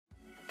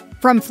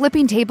From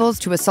flipping tables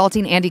to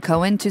assaulting Andy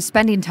Cohen to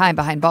spending time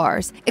behind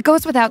bars, it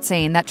goes without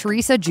saying that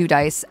Teresa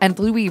Giudice and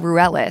Louie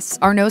Ruelas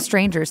are no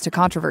strangers to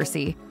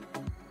controversy.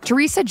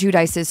 Teresa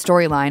Giudice's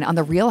storyline on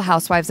The Real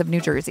Housewives of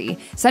New Jersey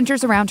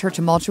centers around her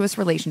tumultuous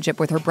relationship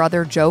with her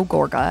brother Joe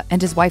Gorga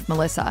and his wife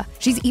Melissa.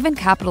 She's even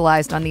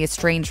capitalized on the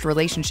estranged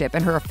relationship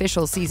in her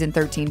official season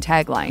 13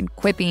 tagline,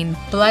 quipping,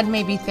 "Blood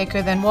may be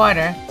thicker than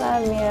water,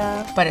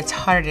 Yeah. but it's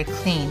harder to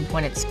clean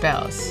when it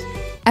spills."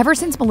 Ever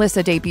since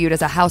Melissa debuted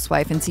as a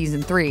housewife in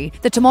season 3,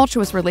 the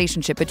tumultuous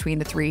relationship between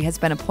the three has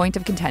been a point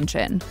of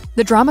contention.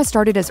 The drama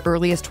started as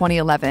early as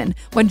 2011,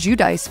 when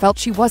Giudice felt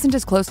she wasn't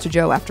as close to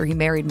Joe after he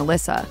married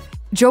Melissa.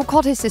 Joe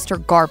called his sister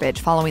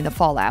garbage following the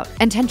fallout,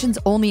 and tensions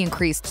only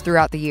increased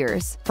throughout the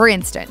years. For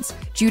instance,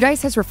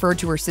 Giudice has referred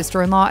to her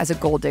sister-in-law as a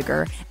gold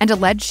digger and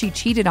alleged she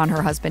cheated on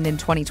her husband in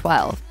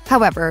 2012.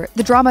 However,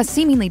 the drama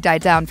seemingly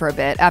died down for a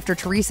bit after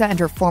Teresa and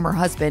her former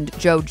husband,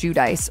 Joe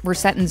Giudice, were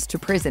sentenced to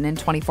prison in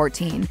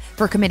 2014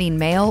 for committing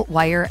mail,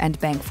 wire, and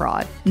bank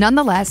fraud.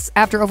 Nonetheless,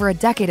 after over a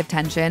decade of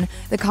tension,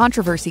 the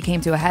controversy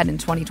came to a head in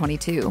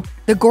 2022.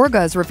 The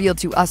Gorgas revealed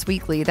to Us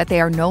Weekly that they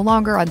are no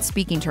longer on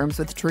speaking terms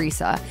with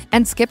Teresa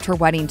and skipped her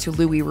wedding to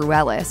Louie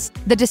Ruelas.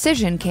 The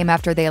decision came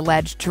after they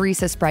alleged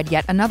Teresa spread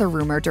yet another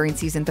rumor during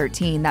season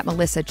 13 that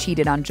Melissa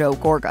cheated on Joe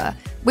Gorga,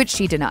 which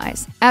she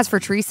denies. As for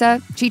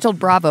Teresa, she told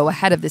Bravo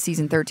ahead of the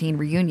season 13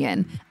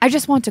 reunion, "I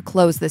just want to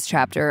close this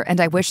chapter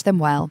and I wish them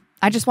well.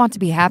 I just want to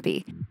be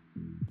happy."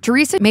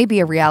 Teresa may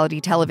be a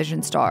reality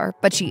television star,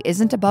 but she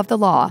isn't above the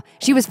law.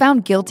 She was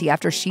found guilty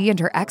after she and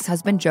her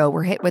ex-husband Joe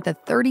were hit with a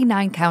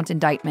 39-count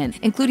indictment,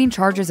 including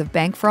charges of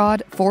bank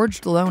fraud,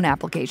 forged loan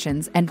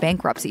applications, and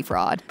bankruptcy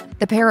fraud.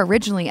 The pair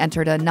originally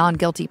entered a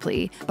non-guilty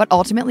plea, but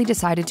ultimately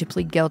decided to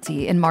plead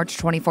guilty in March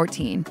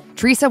 2014.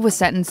 Teresa was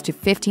sentenced to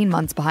 15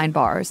 months behind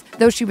bars,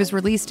 though she was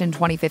released in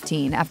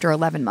 2015 after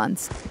 11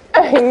 months.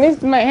 I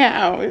miss my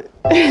house.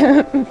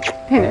 And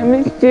I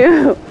miss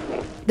you.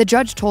 The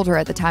judge told her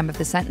at the time of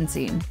the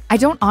sentencing, "I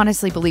don't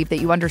honestly believe that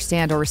you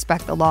understand or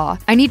respect the law.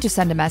 I need to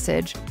send a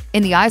message.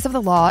 In the eyes of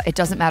the law, it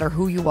doesn't matter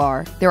who you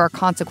are. There are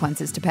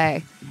consequences to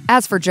pay."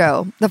 As for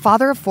Joe, the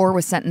father of 4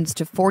 was sentenced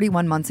to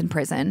 41 months in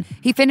prison.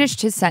 He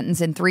finished his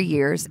sentence in 3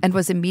 years and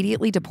was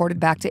immediately deported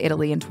back to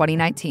Italy in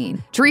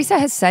 2019. Teresa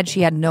has said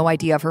she had no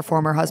idea of her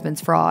former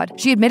husband's fraud.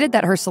 She admitted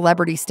that her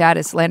celebrity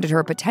status landed her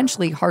a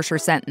potentially harsher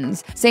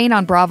sentence, saying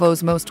on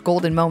Bravo's Most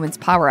Golden Moments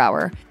Power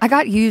Hour, "I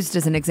got used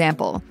as an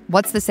example.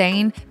 What's the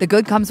saying? The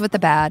good comes with the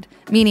bad."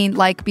 Meaning,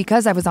 like,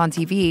 because I was on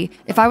TV,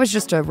 if I was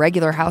just a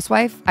regular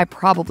housewife, I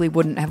probably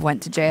wouldn't have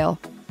went to jail.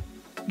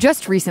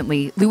 Just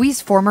recently, Louie's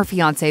former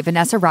fiancé,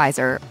 Vanessa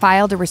Reiser,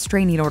 filed a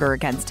restraining order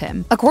against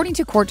him. According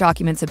to court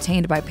documents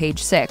obtained by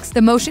Page 6,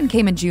 the motion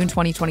came in June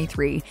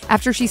 2023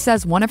 after she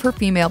says one of her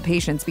female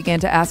patients began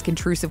to ask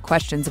intrusive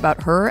questions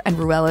about her and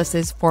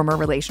Ruelas' former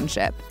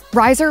relationship.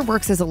 Reiser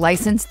works as a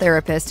licensed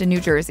therapist in New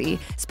Jersey,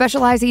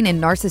 specializing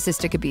in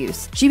narcissistic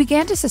abuse. She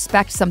began to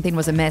suspect something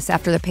was amiss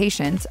after the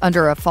patient,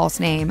 under a false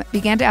name,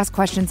 began to ask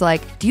questions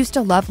like, "Do you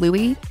still love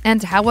Louie?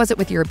 And how was it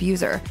with your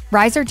abuser?"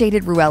 Reiser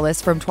dated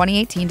Ruelas from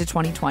 2018 to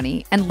 2020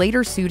 and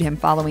later sued him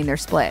following their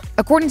split.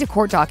 According to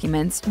court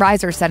documents,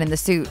 Reiser said in the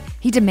suit,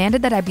 he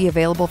demanded that I be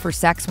available for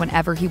sex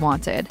whenever he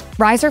wanted.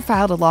 Reiser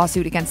filed a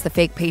lawsuit against the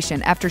fake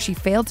patient after she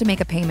failed to make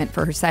a payment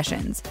for her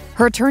sessions.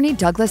 Her attorney,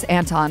 Douglas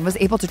Anton, was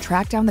able to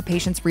track down the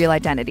patient's real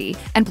identity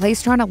and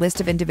placed her on a list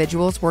of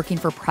individuals working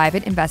for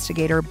private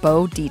investigator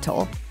Bo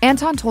Dietl.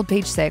 Anton told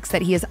Page 6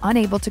 that he is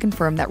unable to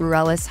confirm that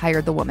Ruelas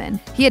hired the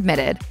woman. He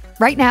admitted,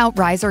 "Right now,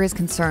 Reiser is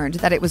concerned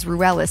that it was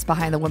Ruelas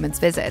behind the woman's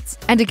visits.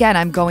 And again,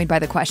 I'm going by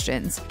the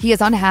questions. He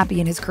is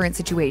unhappy in his current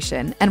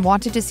situation and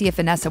wanted to see if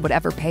Vanessa would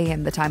ever pay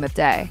him the time of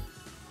day."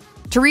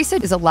 Teresa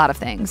is a lot of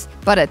things,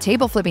 but a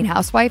table-flipping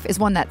housewife is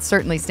one that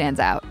certainly stands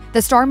out.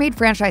 The star made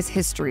franchise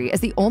history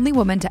as the only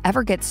woman to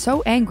ever get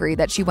so angry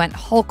that she went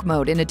Hulk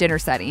mode in a dinner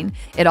setting.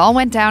 It all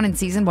went down in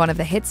season 1 of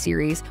the hit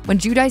series when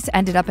Giudice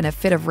ended up in a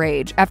fit of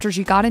rage after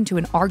she got into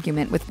an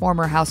argument with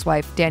former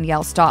housewife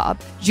Danielle Staub.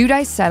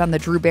 Giudice said on the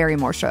Drew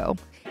Barrymore show,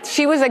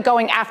 "She was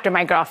going after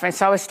my girlfriend,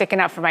 so I was sticking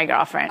up for my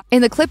girlfriend."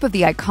 In the clip of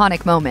the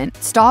iconic moment,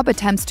 Staub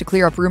attempts to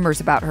clear up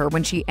rumors about her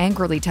when she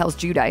angrily tells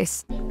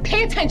Giudice,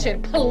 "Pay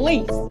attention,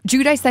 police."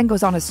 Giudice then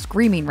goes on a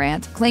screaming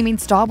rant, claiming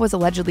Staub was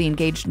allegedly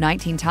engaged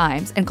 19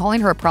 times and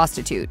calling her a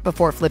prostitute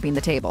before flipping the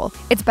table.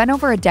 It's been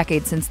over a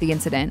decade since the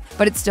incident,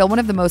 but it's still one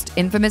of the most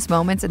infamous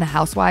moments in the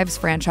Housewives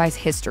franchise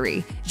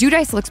history.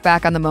 Giudice looks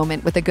back on the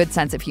moment with a good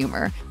sense of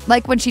humor,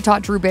 like when she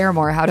taught Drew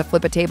Barrymore how to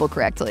flip a table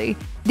correctly.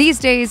 These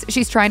days,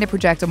 she's trying to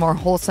project a more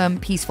wholesome,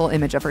 peaceful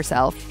image of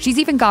herself. She's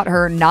even got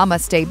her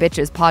Namaste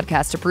Bitches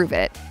podcast to prove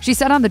it. She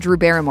said on the Drew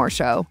Barrymore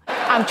show,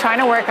 "I'm trying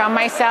to work on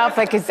myself,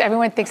 like, 'cause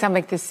everyone thinks I'm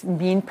like this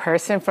mean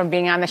person from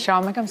being on the show.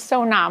 I'm like, I'm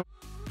so not."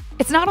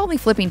 It's not only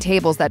flipping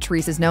tables that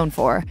Teresa's known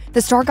for.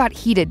 The star got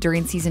heated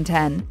during season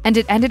 10, and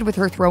it ended with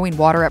her throwing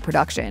water at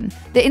production.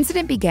 The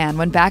incident began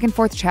when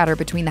back-and-forth chatter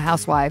between the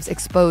housewives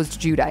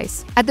exposed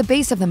Giudice. At the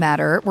base of the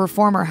matter were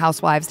former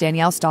housewives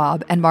Danielle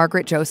Staub and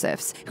Margaret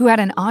Josephs, who had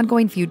an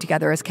ongoing feud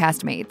together as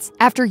castmates.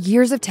 After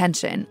years of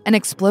tension, an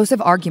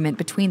explosive argument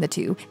between the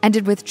two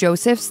ended with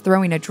Josephs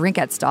throwing a drink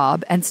at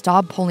Staub and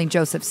Staub pulling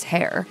Joseph's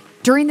hair.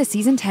 During the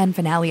season 10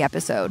 finale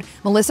episode,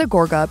 Melissa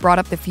Gorga brought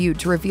up the feud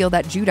to reveal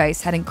that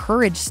Giudice had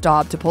encouraged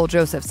Staub to pull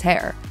Joseph's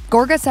hair.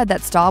 Gorga said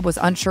that Staub was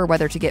unsure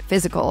whether to get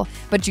physical,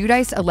 but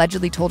Giudice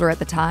allegedly told her at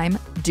the time,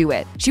 "Do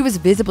it." She was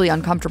visibly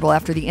uncomfortable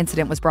after the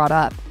incident was brought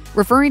up.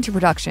 Referring to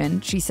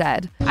production, she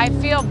said, I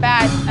feel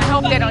bad. I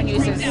hope they don't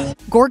use this.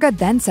 Gorga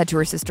then said to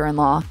her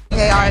sister-in-law,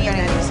 They are going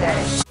to use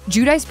it.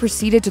 Giudice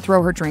proceeded to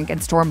throw her drink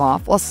and storm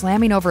off while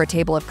slamming over a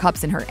table of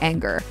cups in her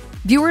anger.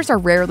 Viewers are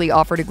rarely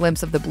offered a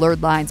glimpse of the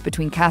blurred lines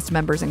between cast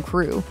members and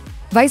crew.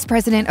 Vice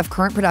President of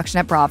current production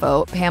at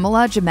Bravo,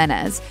 Pamela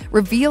Jimenez,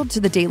 revealed to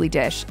the Daily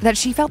Dish that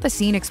she felt the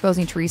scene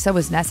exposing Teresa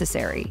was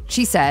necessary.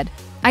 She said,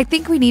 I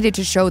think we needed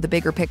to show the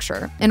bigger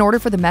picture in order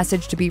for the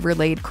message to be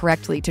relayed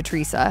correctly to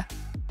Teresa.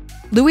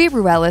 Louie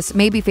Ruelas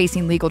may be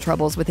facing legal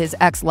troubles with his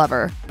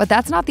ex-lover, but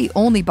that's not the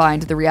only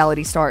bind the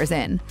reality star is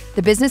in.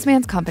 The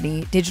businessman's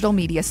company, Digital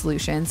Media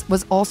Solutions,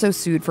 was also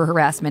sued for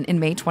harassment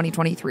in May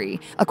 2023,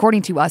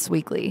 according to Us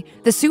Weekly.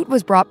 The suit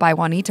was brought by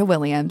Juanita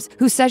Williams,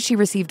 who says she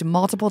received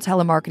multiple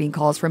telemarketing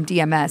calls from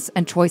DMS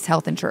and Choice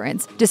Health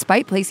Insurance,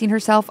 despite placing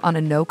herself on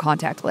a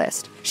no-contact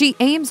list. She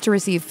aims to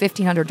receive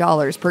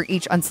 $1,500 per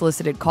each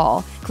unsolicited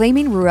call,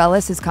 claiming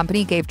Ruelas'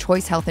 company gave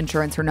Choice Health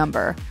Insurance her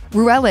number.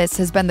 Ruelas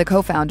has been the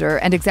co-founder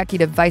and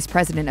executive vice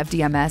president of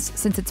DMS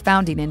since its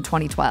founding in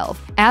 2012.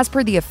 As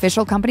per the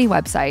official company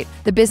website,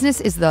 the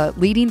business is the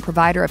leading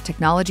provider of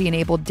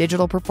technology-enabled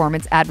digital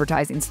performance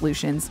advertising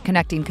solutions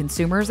connecting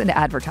consumers and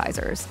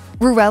advertisers.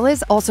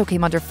 Ruelas also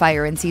came under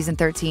fire in season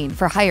 13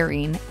 for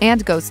hiring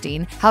and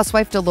ghosting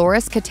housewife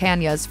Dolores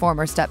Catania's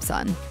former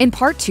stepson. In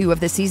part 2 of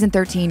the season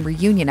 13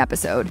 reunion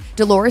episode,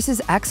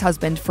 Dolores'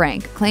 ex-husband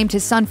Frank claimed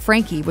his son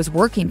Frankie was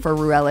working for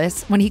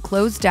Ruelas when he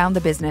closed down the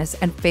business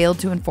and failed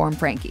to inform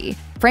Frankie.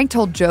 Frank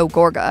told Joe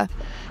Gorga,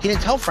 he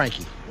didn't tell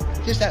Frankie.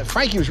 Just that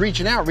Frankie was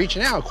reaching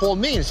out, called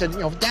me and said,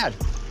 Dad,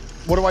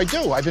 what do I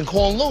do? I've been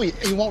calling Louie,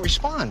 and he won't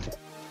respond.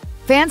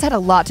 Fans had a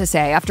lot to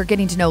say after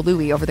getting to know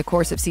Louie over the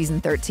course of season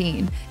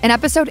 13. In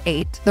episode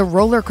 8, the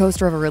roller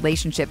coaster of a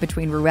relationship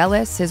between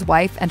Ruelas, his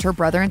wife, and her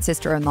brother and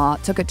sister-in-law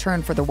took a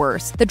turn for the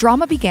worse. The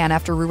drama began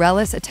after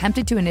Ruelas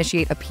attempted to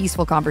initiate a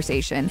peaceful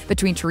conversation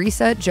between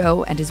Teresa,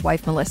 Joe, and his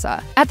wife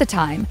Melissa. At the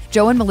time,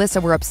 Joe and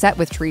Melissa were upset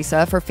with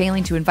Teresa for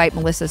failing to invite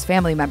Melissa's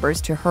family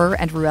members to her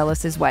and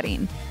Ruelas'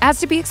 wedding. As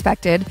to be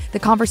expected, the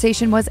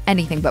conversation was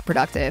anything but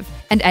productive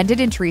and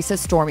ended in Teresa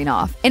storming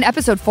off. In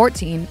episode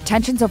 14,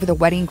 tensions over the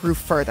wedding grew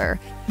further.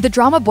 The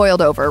drama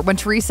boiled over when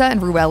Teresa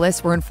and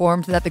Ruelas were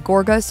informed that the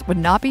Gorgas would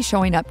not be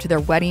showing up to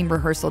their wedding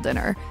rehearsal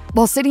dinner.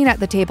 While sitting at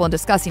the table and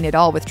discussing it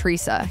all with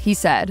Teresa, he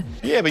said,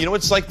 Yeah, but you know what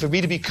it's like for me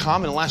to be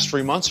calm in the last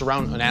 3 months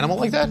around an animal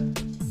like that?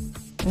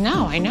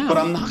 No, I know. But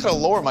I'm not going to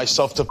lower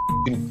myself to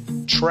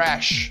f***ing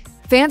trash.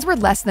 Fans were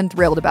less than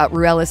thrilled about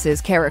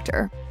Ruelas'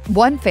 character.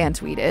 One fan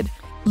tweeted,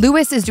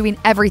 Louis is doing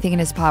everything in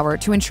his power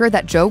to ensure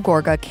that Joe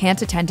Gorga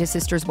can't attend his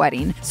sister's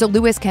wedding so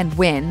Louis can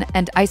win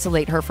and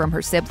isolate her from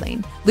her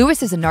sibling.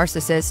 Louis is a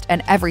narcissist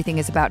and everything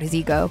is about his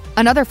ego.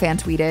 Another fan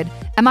tweeted,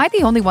 Am I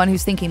the only one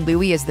who's thinking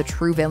Louis is the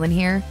true villain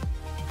here?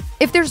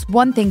 If there's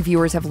one thing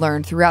viewers have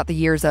learned throughout the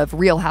years of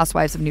Real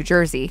Housewives of New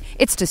Jersey,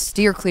 it's to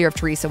steer clear of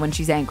Teresa when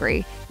she's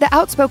angry. The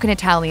outspoken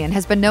Italian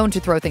has been known to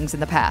throw things in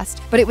the past,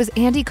 but it was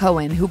Andy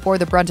Cohen who bore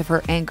the brunt of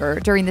her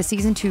anger during the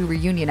season 2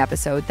 reunion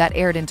episode that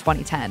aired in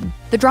 2010.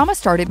 The drama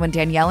started when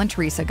Danielle and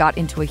Teresa got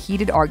into a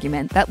heated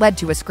argument that led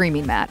to a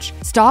screaming match.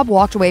 Staub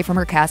walked away from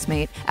her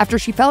castmate after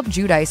she felt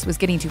Giudice was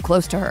getting too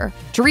close to her.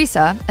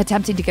 Teresa,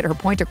 attempting to get her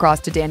point across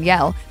to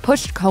Danielle,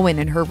 pushed Cohen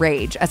in her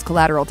rage as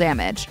collateral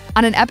damage.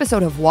 On an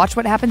episode of Watch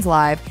What Happens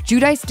Live,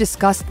 Giudice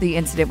discussed the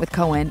incident with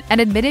Cohen and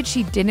admitted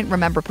she didn't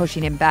remember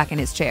pushing him back in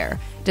his chair.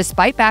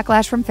 Despite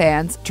backlash from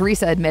fans,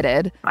 Teresa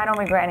admitted, I don't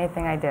regret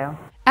anything I do.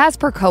 As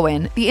per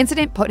Cohen, the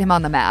incident put him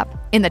on the map.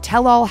 In the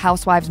tell-all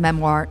Housewives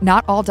memoir,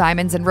 Not All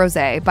Diamonds and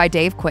Rosé by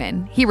Dave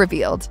Quinn, he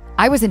revealed,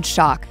 I was in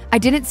shock. I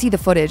didn't see the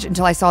footage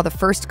until I saw the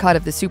first cut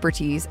of the Super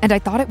Tease, and I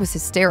thought it was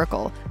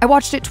hysterical. I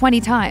watched it 20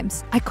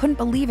 times. I couldn't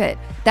believe it.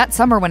 That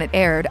summer when it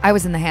aired, I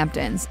was in the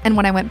Hamptons, and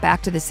when I went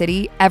back to the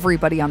city,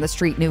 everybody on the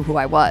street knew who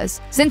I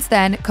was. Since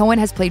then, Cohen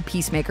has played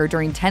peacemaker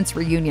during tense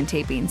reunion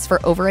tapings for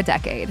over a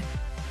decade.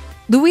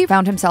 Louie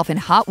found himself in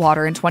hot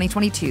water in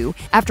 2022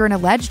 after an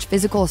alleged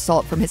physical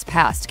assault from his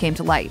past came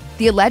to light.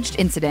 The alleged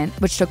incident,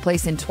 which took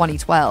place in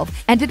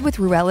 2012, ended with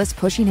Ruelas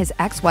pushing his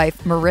ex-wife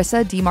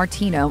Marissa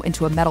DiMartino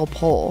into a metal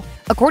pole.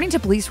 According to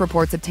police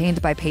reports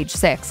obtained by Page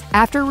 6,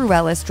 after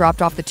Ruelas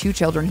dropped off the 2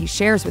 children he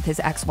shares with his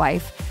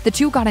ex-wife, the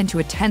two got into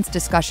a tense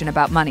discussion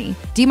about money.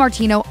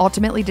 DiMartino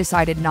ultimately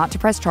decided not to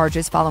press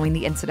charges following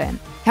the incident.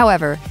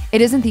 However,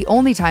 it isn't the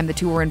only time the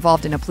two were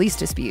involved in a police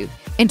dispute.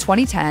 In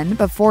 2010,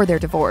 before their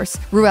divorce,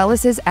 Ruelas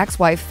Ruelas'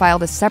 ex-wife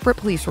filed a separate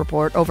police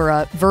report over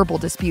a verbal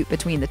dispute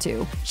between the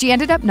two. She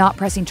ended up not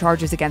pressing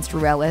charges against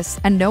Ruelas,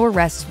 and no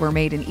arrests were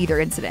made in either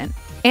incident.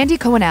 Andy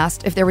Cohen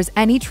asked if there was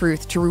any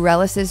truth to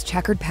Ruelas'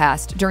 checkered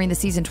past during the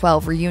season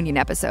 12 reunion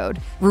episode.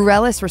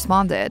 Ruelas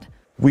responded,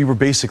 We were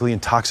basically in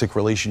toxic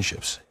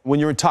relationships. When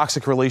you're in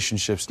toxic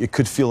relationships, it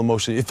could feel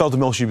emotionally. It felt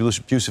emotionally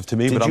abusive to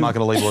me, but I'm not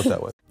going to label it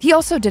that way. He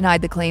also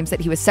denied the claims that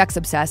he was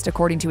sex-obsessed,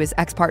 according to his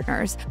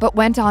ex-partners, but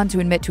went on to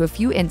admit to a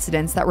few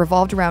incidents that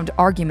revolved around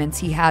arguments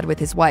he had with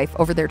his wife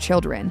over their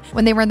children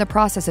when they were in the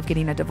process of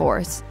getting a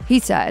divorce. He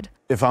said,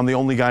 If I'm the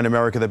only guy in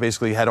America that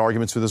basically had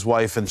arguments with his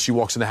wife and she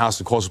walks in the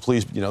house and calls the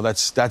police,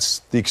 that's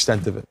the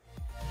extent of it.